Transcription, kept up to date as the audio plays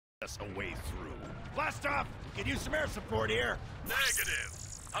us a way through. Blast off! Can use some air support here. Negative.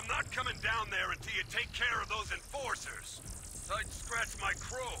 I'm not coming down there until you take care of those enforcers. I'd scratch my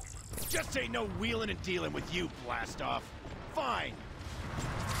chrome. Just ain't no wheeling and dealing with you, Blast off. Fine.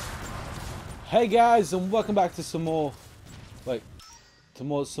 Hey guys, and welcome back to some more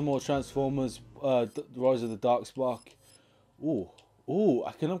Transformers. Rise of the Darkspark. Ooh,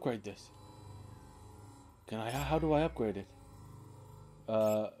 I can upgrade this. Can I? How do I upgrade it?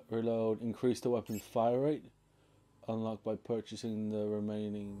 Reload, increase the weapon's fire rate. Unlock by purchasing the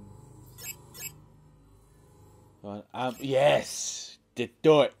remaining. Yes, did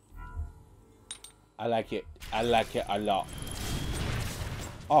do it. I like it. I like it a lot.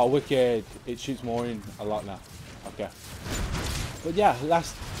 Oh, wicked! It shoots more in a lot now. Okay, but yeah,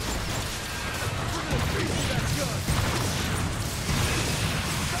 last.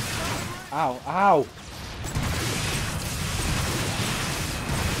 Ow! Ow!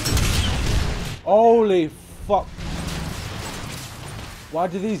 Holy fuck! Why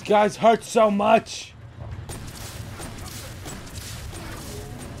do these guys hurt so much?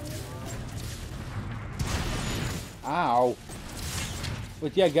 Ow!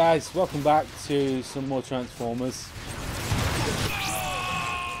 But yeah, guys, welcome back to some more Transformers.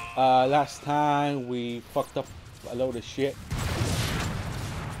 Last time we fucked up a load of shit.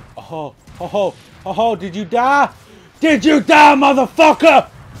 Oh, did you die? Did you die, motherfucker?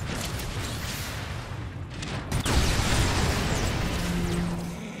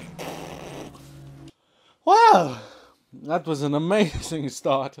 Wow, that was an amazing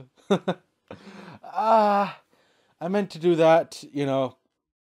start. I meant to do that, you know.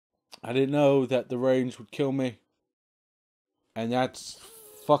 I didn't know that the range would kill me. And that's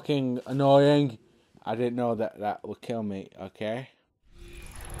fucking annoying. I didn't know that that would kill me, okay?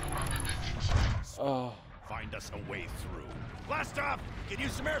 Find us a way through. Blast off! Can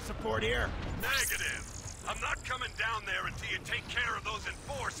use some air support here. Negative. I'm not coming down there until you take care of those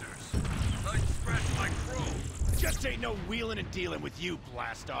enforcers. I'd scratch my chrome. Just ain't no wheeling and dealing with you,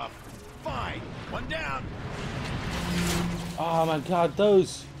 Blast off. Fine. One down. Oh my god,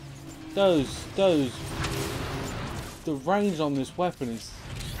 those. The range on this weapon is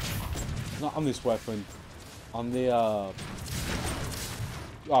not on this weapon. On the oh,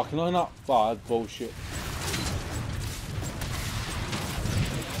 can I not? Oh, that's bullshit.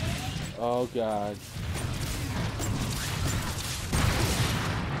 Oh god.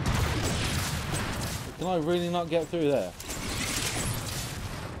 Can I really not get through there?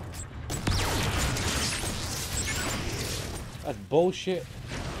 That's bullshit.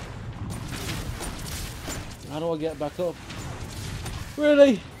 How do I get back up?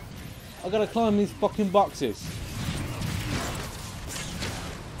 Really? I gotta climb these fucking boxes.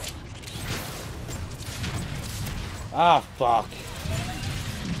 Ah, fuck.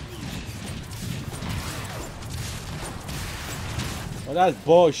 Well, that's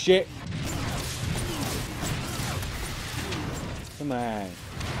bullshit. Come on.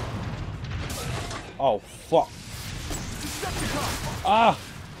 Oh, fuck. Ah!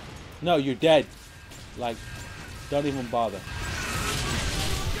 No, you're dead. Like, don't even bother.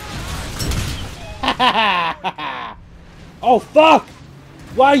 Oh, fuck!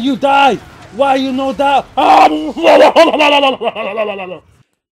 Why you die? Why you no die?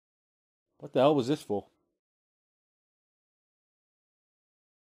 What the hell was this for?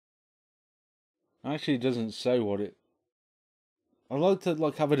 Actually, it doesn't say what it. I'd like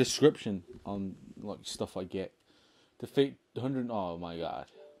to have a description on stuff I get. Defeat 100. Oh my god,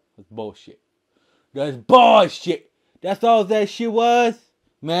 that's bullshit. That's bullshit. That's all that shit was,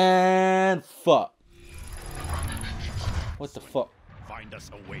 man. Fuck. What the fuck? Find us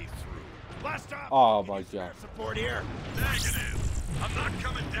a way through. Blast off! Oh my god. Air support here. Negative. I'm not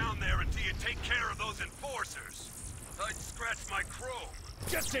coming down there until you take care of those enforcers. I'd scratch my chrome.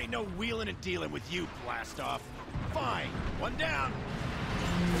 Just ain't no wheeling and dealing with you, Blast off. Fine. One down.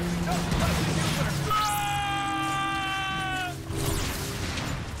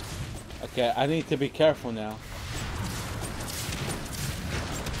 Okay, I need to be careful now.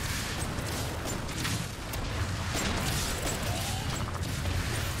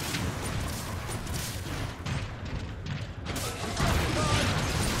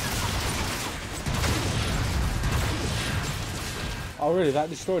 Oh really, that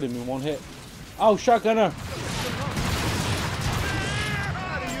destroyed him in one hit. Oh, shotgunner!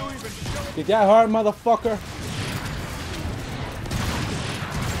 Did that hurt, motherfucker?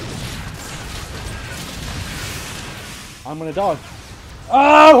 I'm gonna die.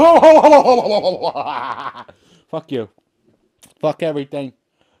 Oh! Fuck you. Fuck everything.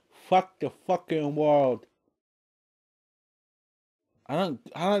 Fuck the fucking world.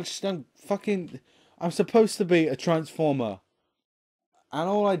 just don't fucking. I'm supposed to be a transformer, and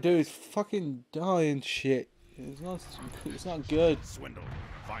all I do is fucking die and shit. It's not good. Swindle,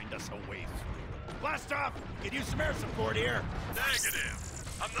 find us a way through. Blast off! Can use some air support here.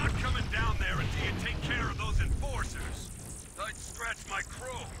 Negative. I'm not coming down there until you take care of those enforcers. I'd scratch my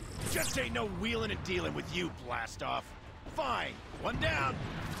crew. Just ain't no wheeling and dealing with you, blast off. Fine, one down.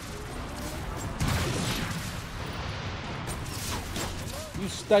 You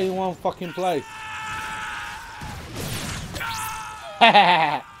stay in one fucking place.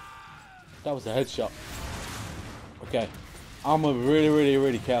 That was a headshot. Okay, I'm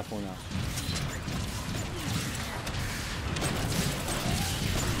really careful now.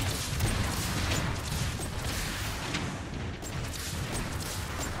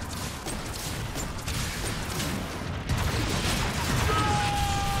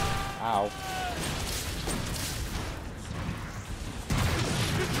 Ow.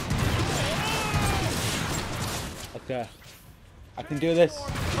 Okay. I can do this.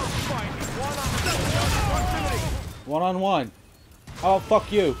 One on one. Oh,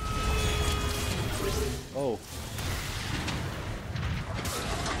 fuck you. Oh.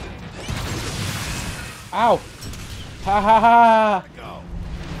 Ow. Ha ha ha. Go.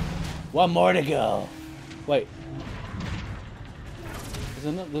 One more to go. Wait.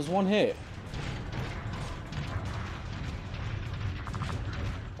 There's one here.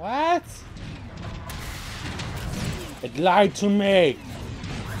 What? It lied to me.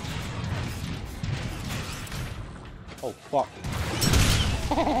 Oh fuck.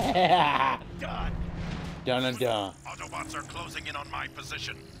 Done. Done and done. Autobots are closing in on my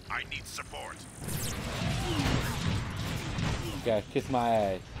position. I need support. Okay, kiss my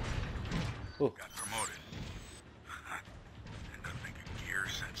ass. Ooh. Got promoted. And nothing could gear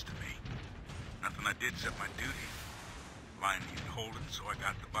sense to me. Nothing I did set my duty. Line needed holding, so I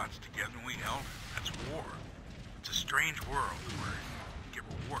got the bots together and we held it. That's war. It's a strange world where you get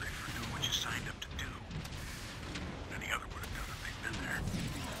rewarded for doing what you signed up to do. Any other would have done if they'd been there.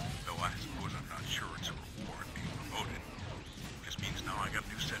 Though I suppose I'm not sure it's a reward being promoted. Just means now I got a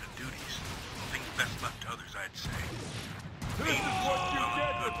new set of duties. Things best left to others, I'd say. This is what you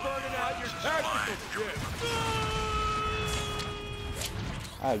get for burning out your tactical shit.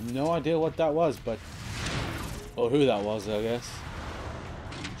 I have no idea what that was, but... or who that was, I guess.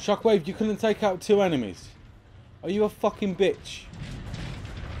 Shockwave, you couldn't take out 2 enemies. Are you a fucking bitch?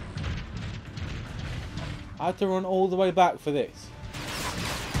 I had to run all the way back for this.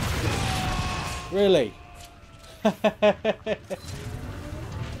 Really?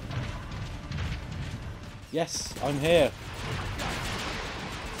 Yes, I'm here.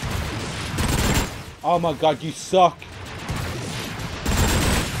 Oh my god, you suck.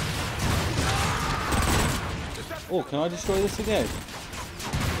 Oh, can I destroy this again?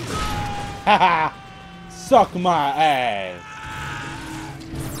 Haha! Suck my ass!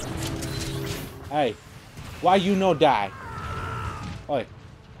 Hey, why you no die? Oi,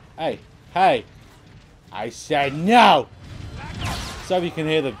 hey, hey! I said no! So you can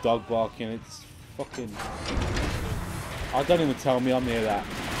hear the dog barking, it's fucking... Oh, don't even tell me I'm near that.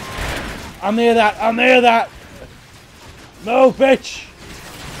 I'm near that, I'm near that! No, bitch!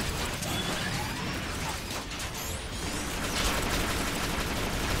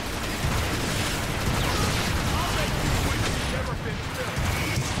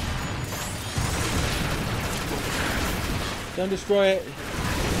 Don't destroy it.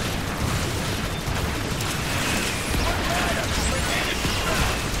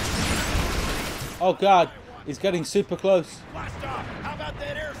 Oh god, he's getting super close. Blast off! How about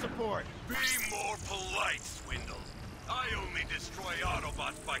that air support? Be more polite, Swindle. I only destroy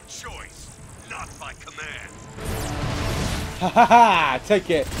Autobots by choice, not by command. Ha ha ha!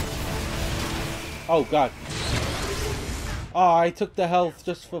 Take it. Oh god. Oh, I took the health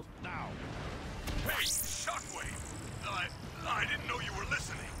just for... Now. Hey, Shockwave! I didn't know you were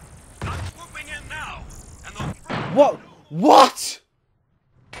listening. Not swooping in now. And those... What? What?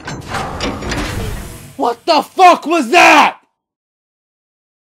 What the fuck was that?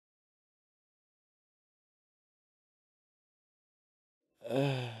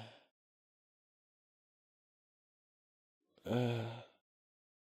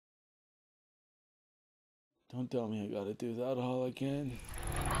 Don't tell me I gotta do that all again.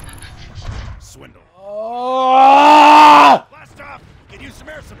 Swindle. Oh! Blast off! Can use some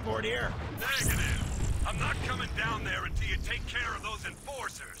air support here. Negative. I'm not coming down there until you take care of those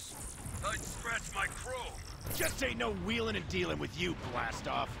enforcers. I'd scratch my crew. Just ain't no wheeling and dealing with you, blast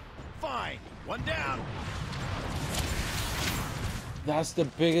off. Fine, one down. That's the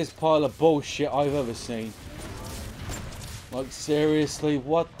biggest pile of bullshit I've ever seen. Like, seriously,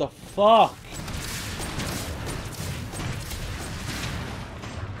 what the fuck?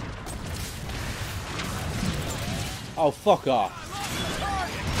 Oh, fuck off.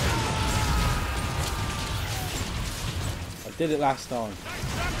 I did it last time.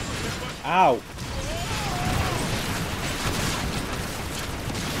 Ow.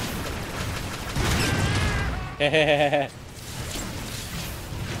 Hehehehe.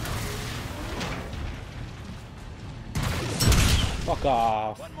 Fuck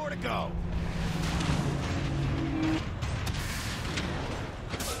off. One more to go.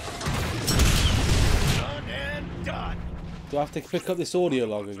 Done and done. Do I have to pick up this audio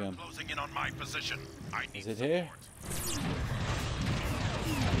log again? Closing in on my position. I need Is it here? support.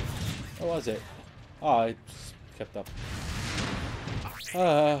 What was it? Oh, I just kept up.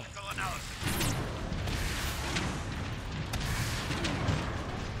 Technical analysis.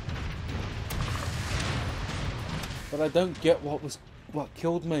 But I don't get what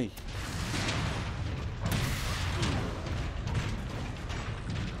killed me.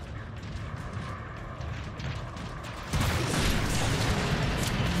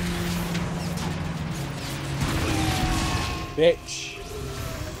 Bitch.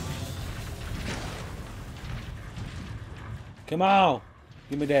 Come on.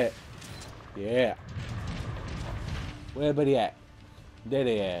 Give me that. Yeah. Where buddy at? There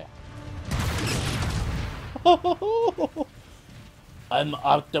they are. I'm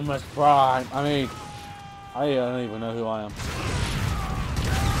Optimus Prime. I mean, I don't even know who I am.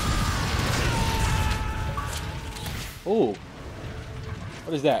 Oh.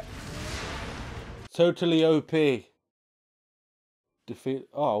 What is that? Totally OP. Defeat.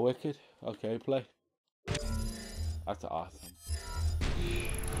 Oh, wicked. Okay, play. That's awesome.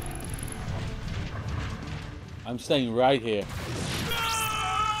 I'm staying right here.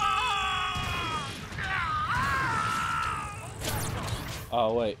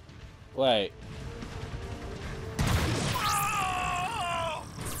 Oh, wait. Wait.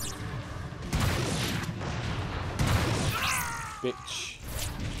 Bitch.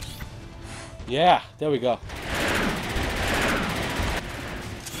 Yeah, there we go.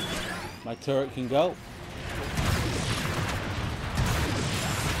 My turret can go.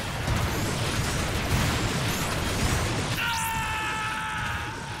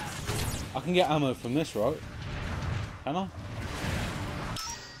 I can get ammo from this, right? Can I?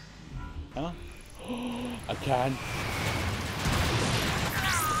 Can I? I can.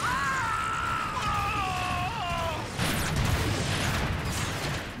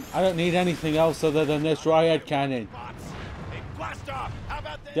 I don't need anything else other than this riot cannon. Hey, blast off! How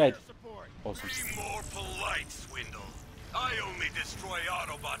about that Dead. air support? Awesome. Be more polite, Swindle. I only destroy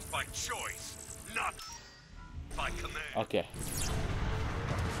Autobots by choice, not by command. Okay.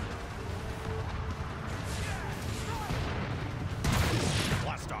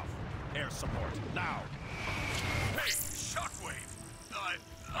 Blast off. Air support. Now. Hey, Shockwave.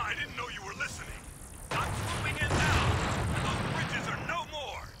 I didn't know you were listening. I'm swooping in now. Those bridges are no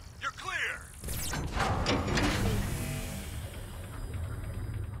more. You're clear.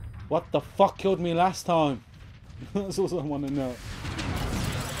 What the fuck killed me last time? That's all I want to know.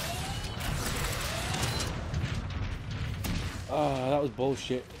 Oh, that was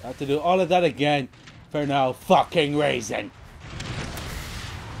bullshit. I had to do all of that again for no fucking reason.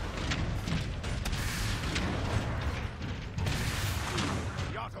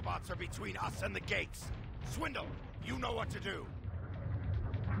 The Autobots are between us and the gates. Swindle, you know what to do.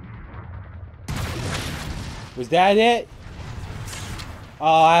 Was that it?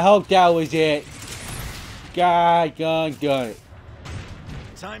 Oh, I hope that was it. God darn it.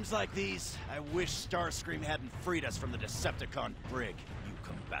 Times like these, I wish Starscream hadn't freed us from the Decepticon brig. You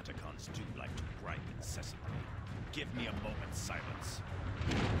Combaticons do like to gripe incessantly. Give me a moment's silence.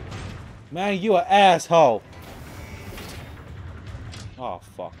 Man, you an asshole. Oh,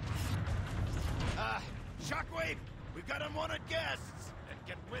 fuck. Shockwave, we've got unwanted guests. And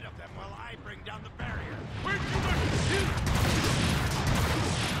get rid of them while I bring down the barrier.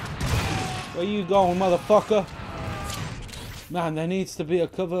 Where you going, motherfucker? Man, there needs to be a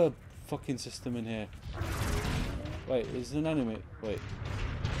cover fucking system in here. Wait, is an enemy? Wait.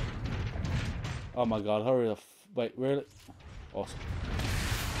 Oh my god, hurry up. Wait, really? Awesome.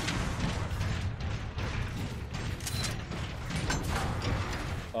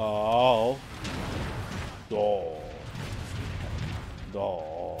 Oh. Oh.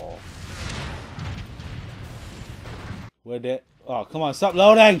 Oh. Where did? Oh, come on, stop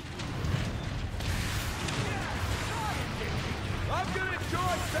loading!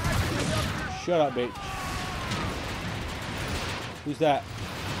 Shut up, bitch. Who's that?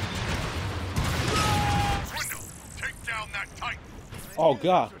 Swindle, take down on that Titan. Oh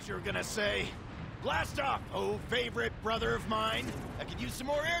God. That's what you were gonna say. Blast off, oh favorite brother of mine. I could use some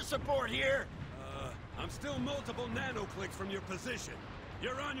more air support here. I'm still multiple nanoclicks from your position.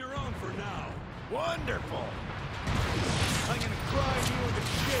 You're on your own for now. Wonderful. I'm gonna cry you in the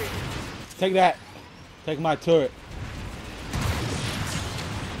shade. Take that. Take my turret.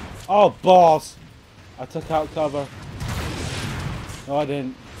 Oh, balls. I took out cover. No, I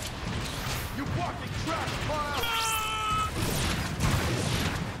didn't. You walking trash pile.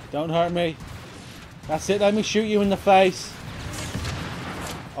 Don't hurt me. That's it. Let me shoot you in the face.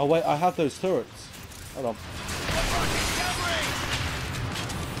 Oh, wait. I have those turrets. Hold on.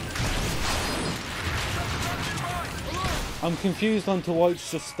 I'm confused on to why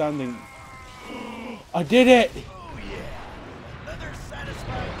it's just standing. I did it! Oh yeah, another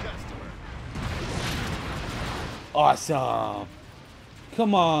satisfied customer. Awesome!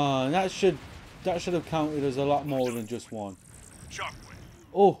 Come on, that should have counted as a lot more than just one. Shockwave,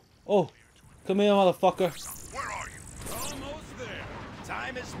 Oh, come here, motherfucker. where are you? Almost there.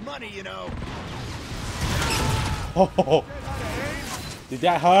 Time is money, you know. Oh, did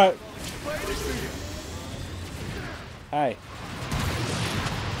that hurt? Hey,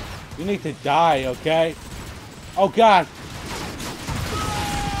 you need to die, okay? Oh God!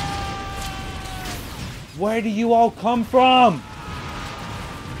 Where do you all come from?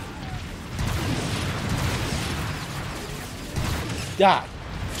 Die!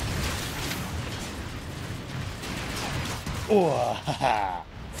 Oh,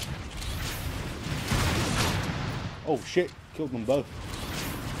 oh shit! Killed them both.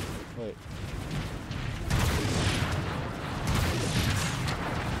 Wait.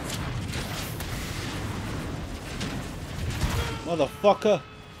 Motherfucker!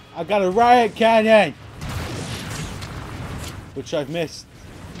 I got a riot cannon! Which I've missed.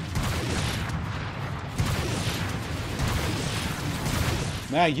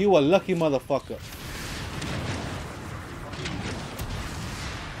 Man, you a lucky motherfucker.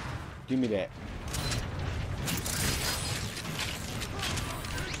 Give me that.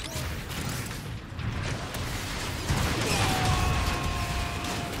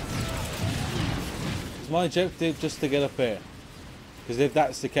 It's my objective just to get up here. Because if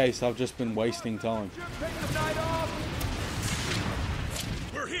that's the case, I've just been wasting time.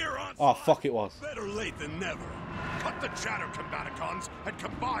 We're here on Oh, fuck it was. Better late than never. Cut the chatter, Combaticons, and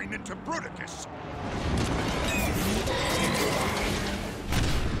combine into Bruticus.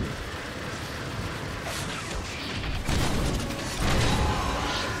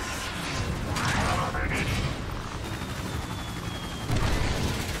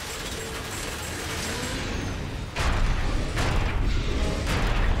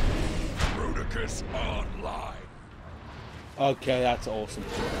 Bruticus online. Okay, that's awesome.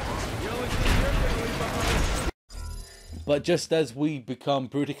 But just as we become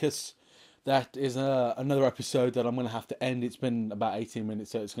Bruticus, that is another episode that I'm going to have to end. It's been about 18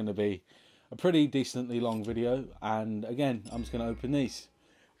 minutes, so it's going to be a pretty decently long video. And again, I'm just going to open these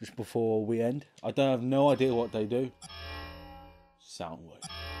just before we end. I don't have no idea what they do. Soundwave.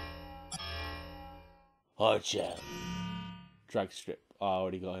 Hard shell. Drag strip. Oh, I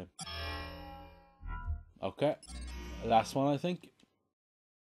already got him. Okay. Last one, I think.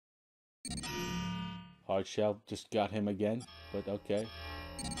 Hard shell. Just got him again. But okay.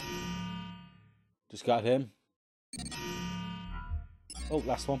 Just got him. Oh,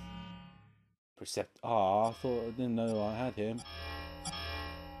 last one. Percept. Oh, I didn't know I had him.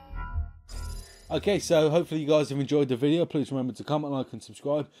 Okay, so hopefully you guys have enjoyed the video. Please remember to comment, like, and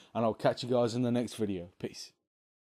subscribe. And I'll catch you guys in the next video. Peace.